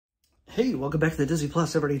Hey, welcome back to the Disney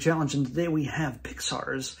Plus Everyday Challenge, and today we have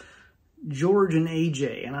Pixar's George and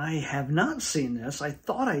AJ, and I have not seen this. I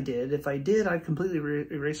thought I did. If I did, I'd completely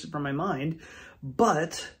erased it from my mind.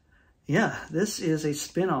 But, yeah, this is a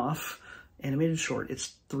spin-off animated short.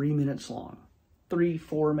 It's 3 minutes long.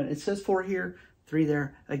 4 minutes. It says 4 here, 3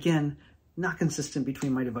 there. Again, not consistent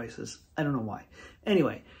between my devices. I don't know why.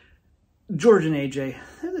 Anyway, George and AJ,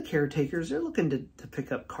 they're the caretakers. They're looking to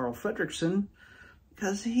pick up Carl Fredricksen,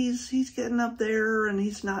 because he's getting up there and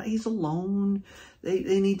he's alone.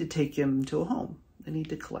 They need to take him to a home. They need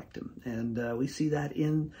to collect him. And we see that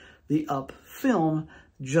in the Up film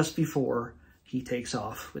just before he takes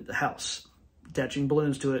off with the house, attaching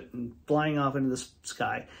balloons to it and flying off into the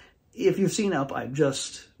sky. If you've seen Up,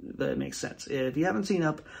 that makes sense. If you haven't seen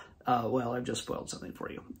Up, well, I've just spoiled something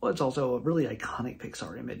for you. Well, it's also a really iconic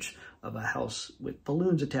Pixar image of a house with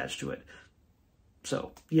balloons attached to it.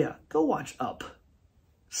 So, yeah, go watch Up.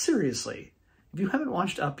 Seriously, if you haven't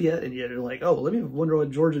watched Up yet and you're like, oh, let me wonder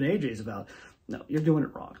what George and AJ is about. No, you're doing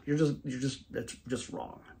it wrong. That's just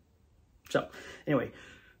wrong. So anyway,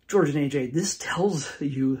 George and AJ, this tells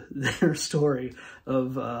you their story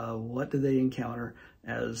of what do they encounter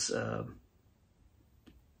as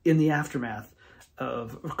in the aftermath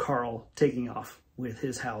of Carl taking off with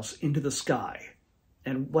his house into the sky,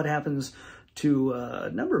 and what happens to a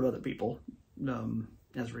number of other people.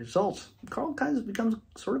 As a result, Carl kind of becomes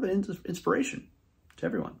sort of an inspiration to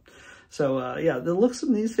everyone. So, yeah, the looks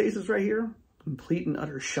in these faces right here, complete and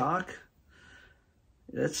utter shock,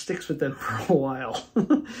 that sticks with them for a while.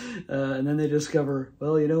 And then they discover,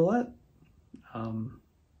 well, you know what?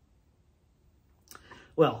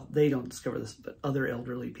 Well, they don't discover this, but other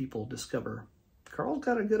elderly people discover Carl's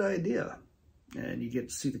got a good idea. And you get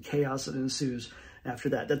to see the chaos that ensues after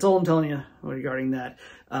that. That's all I'm telling you regarding that.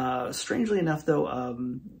 Strangely enough, though,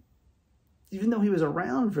 even though he was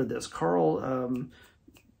around for this, Carl, oh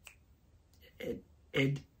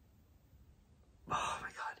my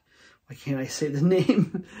God, why can't I say the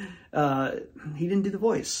name? He didn't do the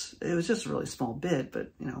voice. It was just a really small bit,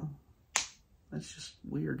 but, you know, that's just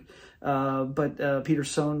weird. But Peter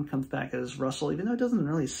Sohn comes back as Russell, even though it doesn't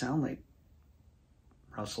really sound like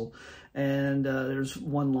Russell. And there's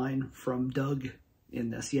one line from Doug in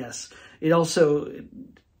this, yes. It also,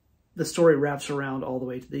 the story wraps around all the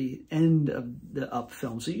way to the end of the Up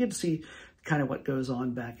film. So you get to see kind of what goes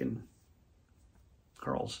on back in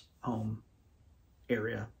Carl's home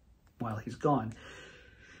area while he's gone,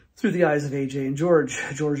 through the eyes of AJ and George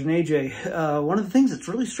and AJ. One of the things that's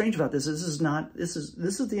really strange about this is this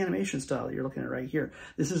is the animation style that you're looking at right here.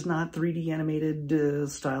 This is not 3D animated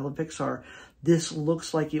style of Pixar. This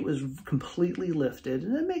looks like it was completely lifted,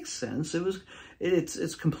 and it makes sense.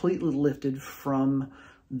 It's completely lifted from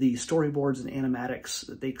the storyboards and animatics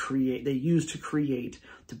that they use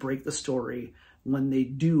to break the story when they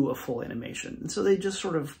do a full animation. And so they just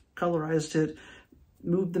sort of colorized it,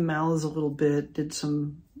 moved the mouths a little bit, did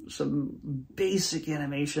some basic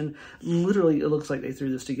animation. Literally, it looks like they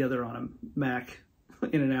threw this together on a Mac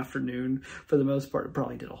in an afternoon for the most part. It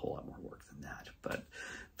probably did a whole lot more work than that, but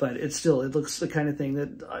it looks the kind of thing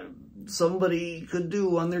that somebody could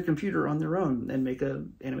do on their computer on their own and make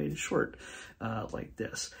an animated short like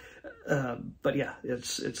this. But yeah,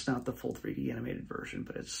 it's not the full 3D animated version,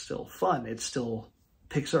 but it's still fun. It's still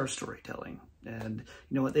Pixar storytelling. And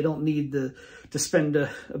you know what? They don't need to spend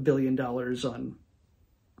 $1 billion on,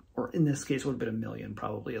 or in this case, it would have been $1 million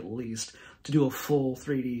probably at least, to do a full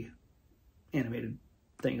 3D animated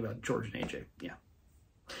thing about George and AJ. Yeah.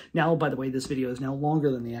 Now, by the way, this video is now longer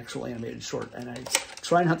than the actual animated short, and I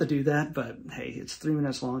try not to do that, but hey, it's 3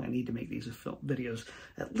 minutes long. I need to make these videos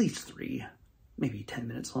at least 3, maybe 10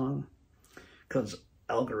 minutes long, because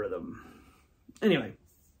algorithm. Anyway,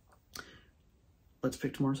 let's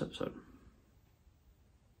pick tomorrow's episode.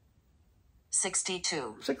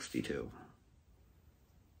 62. 62.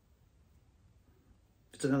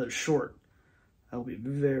 It's another short. I'll be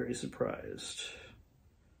very surprised.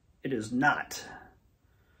 It is not.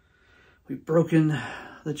 We've broken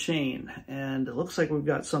the chain, and it looks like we've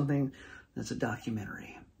got something that's a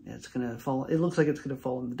documentary. It's gonna fall. It looks like it's gonna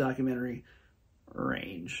fall in the documentary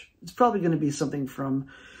range. It's probably gonna be something from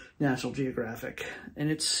National Geographic, and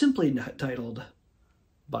it's simply titled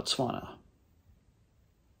Botswana.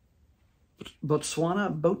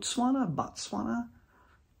 Botswana.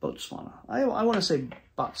 I want to say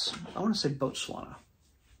Botswana.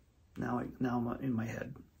 Now I'm in my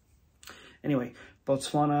head. Anyway,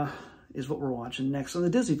 Botswana is what we're watching next on the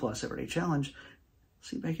Disney Plus Everyday Challenge.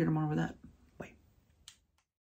 See you back here tomorrow with that.